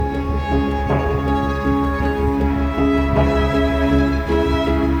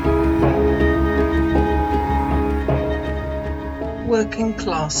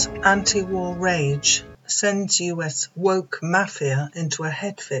working-class anti-war rage sends US woke mafia into a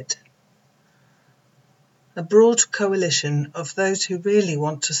head fit. A broad coalition of those who really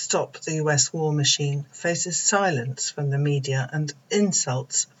want to stop the US war machine faces silence from the media and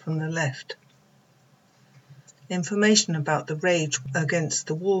insults from the left. Information about the Rage Against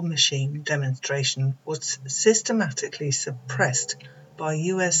the War Machine demonstration was systematically suppressed by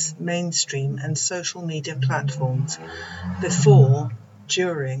US mainstream and social media platforms before,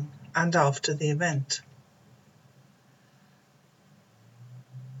 during, and after the event.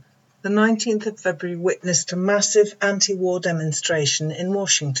 The 19th of February witnessed a massive anti-war demonstration in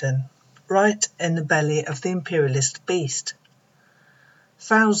Washington, right in the belly of the imperialist beast.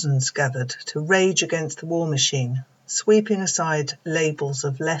 Thousands gathered to rage against the war machine, sweeping aside labels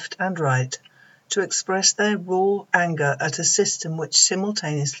of left and right to express their raw anger at a system which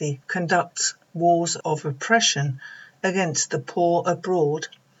simultaneously conducts wars of oppression against the poor abroad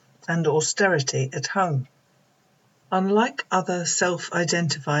and austerity at home. Unlike other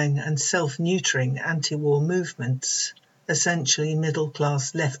self-identifying and self-neutering anti-war movements, essentially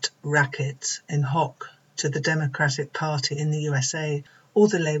middle-class left rackets in hock to the Democratic Party in the USA or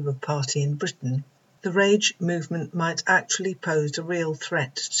the Labour Party in Britain, the Rage movement might actually pose a real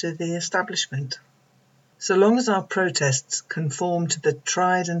threat to the establishment. So long as our protests conform to the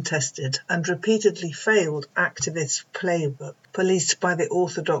tried and tested and repeatedly failed activist playbook policed by the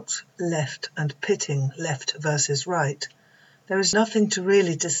orthodox left and pitting left versus right, there is nothing to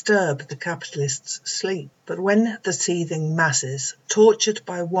really disturb the capitalists' sleep. But when the seething masses, tortured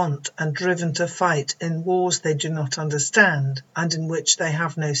by want and driven to fight in wars they do not understand and in which they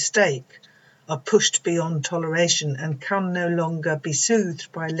have no stake, are pushed beyond toleration and can no longer be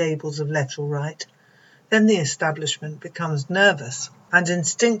soothed by labels of left or right, then the establishment becomes nervous and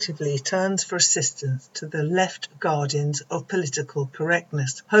instinctively turns for assistance to the left guardians of political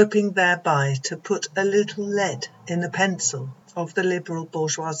correctness, hoping thereby to put a little lead in the pencil of the liberal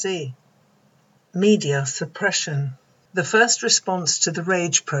bourgeoisie. Media suppression. The first response to the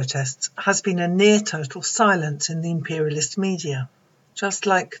rage protests has been a near-total silence in the imperialist media. Just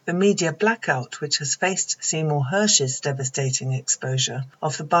like the media blackout which has faced Seymour Hersh's devastating exposure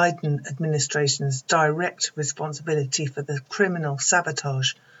of the Biden administration's direct responsibility for the criminal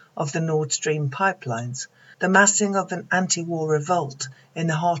sabotage of the Nord Stream pipelines, the massing of an anti-war revolt in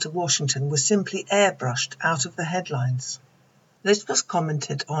the heart of Washington was simply airbrushed out of the headlines. This was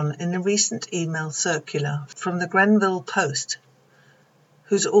commented on in a recent email circular from the Grenville Post,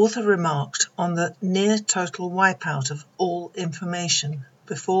 whose author remarked on the near-total wipeout of all information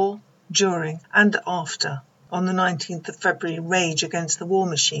before, during, and after on the 19th of February Rage Against the War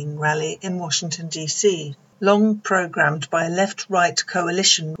Machine rally in Washington, D.C., long programmed by a left-right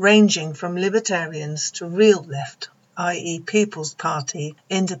coalition ranging from libertarians to real left, i.e. People's Party,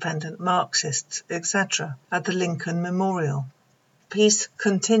 independent Marxists, etc., at the Lincoln Memorial. Peace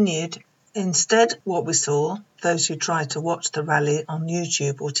continued. Instead, what we saw, those who tried to watch the rally on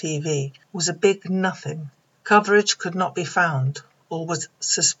YouTube or TV, was a big nothing. Coverage could not be found, or was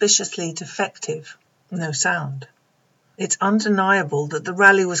suspiciously defective. No sound. It's undeniable that the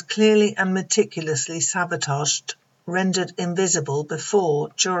rally was clearly and meticulously sabotaged, rendered invisible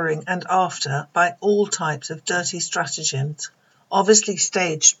before, during, and after by all types of dirty stratagems, obviously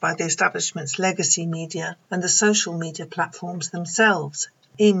staged by the establishment's legacy media and the social media platforms themselves.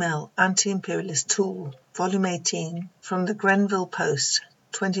 Email Anti-Imperialist Tool, Volume 18, from the Grenville Post,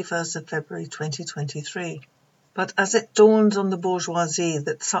 21st of February 2023. But as it dawns on the bourgeoisie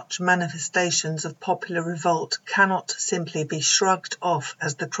that such manifestations of popular revolt cannot simply be shrugged off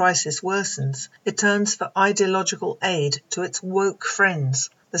as the crisis worsens, it turns for ideological aid to its woke friends,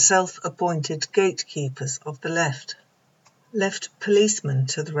 the self-appointed gatekeepers of the left. Left policemen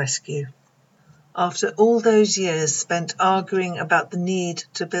to the rescue. After all those years spent arguing about the need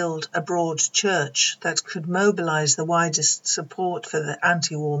to build a broad church that could mobilize the widest support for the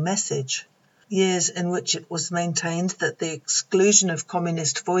anti-war message, years in which it was maintained that the exclusion of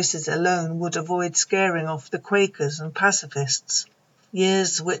communist voices alone would avoid scaring off the Quakers and pacifists,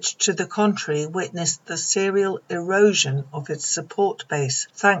 years which, to the contrary, witnessed the serial erosion of its support base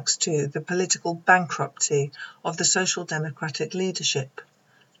thanks to the political bankruptcy of the social democratic leadership.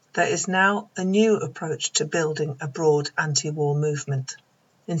 There is now a new approach to building a broad anti-war movement.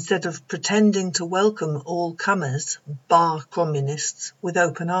 Instead of pretending to welcome all comers, bar communists, with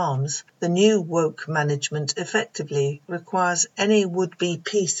open arms, the new woke management effectively requires any would-be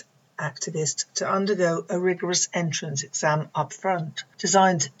peace activist to undergo a rigorous entrance exam up front,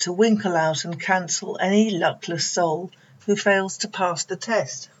 designed to winkle out and cancel any luckless soul who fails to pass the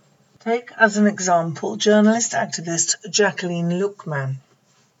test. Take as an example journalist-activist Jacqueline Luqman.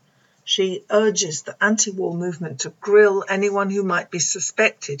 She urges the anti-war movement to grill anyone who might be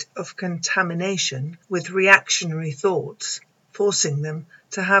suspected of contamination with reactionary thoughts, forcing them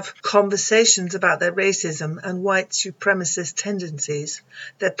to have conversations about their racism and white supremacist tendencies,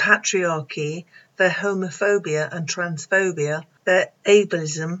 their patriarchy, their homophobia and transphobia, their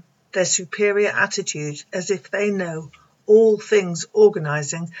ableism, their superior attitude as if they know all things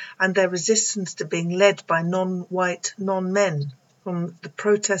organising, and their resistance to being led by non-white, non-men from the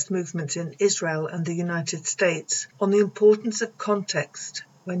protest movements in Israel and the United States, on the importance of context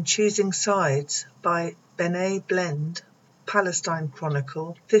when choosing sides by B'nai Blend, Palestine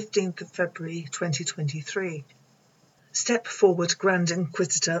Chronicle, 15th of February 2023. Step forward Grand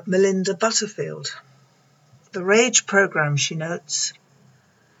Inquisitor Melinda Butterfield. The Rage programme, she notes,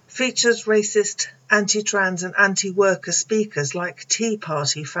 features racist, anti-trans and anti-worker speakers like Tea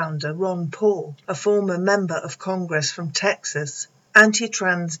Party founder Ron Paul, a former member of Congress from Texas,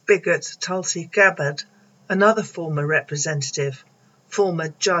 anti-trans bigot Tulsi Gabbard, another former representative, former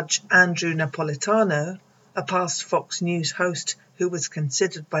Judge Andrew Napolitano, a past Fox News host who was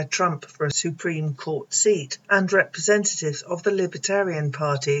considered by Trump for a Supreme Court seat, and representatives of the Libertarian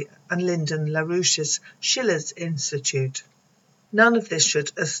Party and Lyndon LaRouche's Schiller's Institute. None of this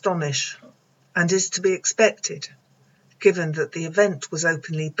should astonish, and is to be expected, given that the event was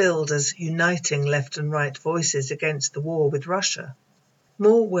openly billed as uniting left and right voices against the war with Russia.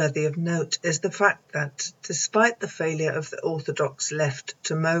 More worthy of note is the fact that, despite the failure of the orthodox left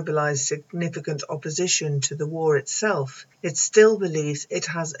to mobilize significant opposition to the war itself, it still believes it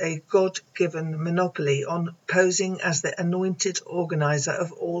has a God-given monopoly on posing as the anointed organizer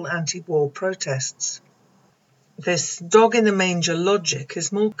of all anti-war protests. This dog-in-the-manger logic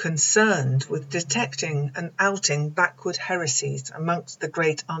is more concerned with detecting and outing backward heresies amongst the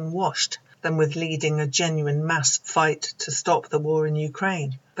great unwashed than with leading a genuine mass fight to stop the war in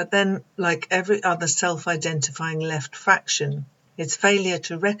Ukraine. But then, like every other self-identifying left faction, its failure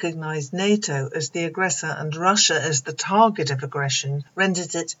to recognise NATO as the aggressor and Russia as the target of aggression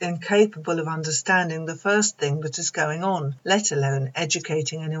renders it incapable of understanding the first thing that is going on, let alone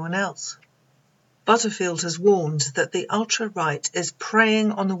educating anyone else. Butterfield has warned that the ultra-right is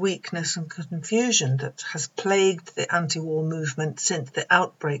preying on the weakness and confusion that has plagued the anti-war movement since the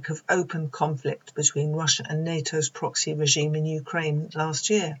outbreak of open conflict between Russia and NATO's proxy regime in Ukraine last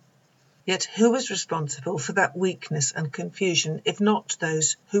year. Yet who is responsible for that weakness and confusion if not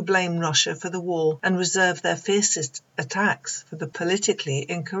those who blame Russia for the war and reserve their fiercest attacks for the politically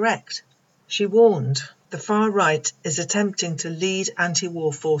incorrect? She warned, the far right is attempting to lead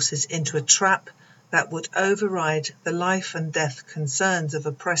anti-war forces into a trap that would override the life and death concerns of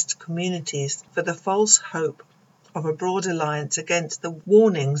oppressed communities for the false hope of a broad alliance against the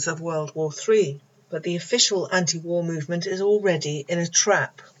warnings of World War III. But the official anti-war movement is already in a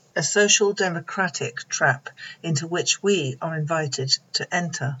trap, a social democratic trap into which we are invited to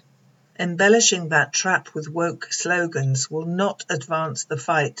enter. Embellishing that trap with woke slogans will not advance the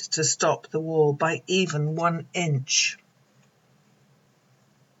fight to stop the war by even 1 inch.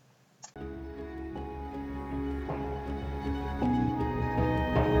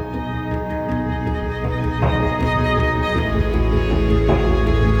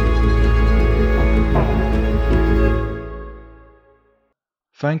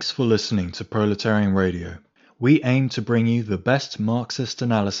 Thanks for listening to Proletarian Radio. We aim to bring you the best Marxist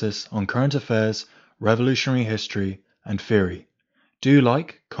analysis on current affairs, revolutionary history, and theory. Do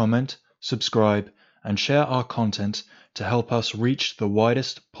like, comment, subscribe, and share our content to help us reach the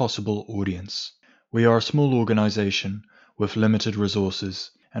widest possible audience. We are a small organization with limited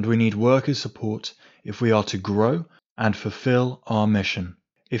resources, and we need workers' support if we are to grow and fulfill our mission.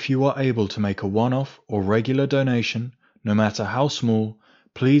 If you are able to make a one-off or regular donation, no matter how small,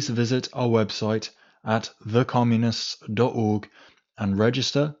 please visit our website at thecommunists.org and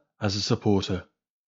register as a supporter.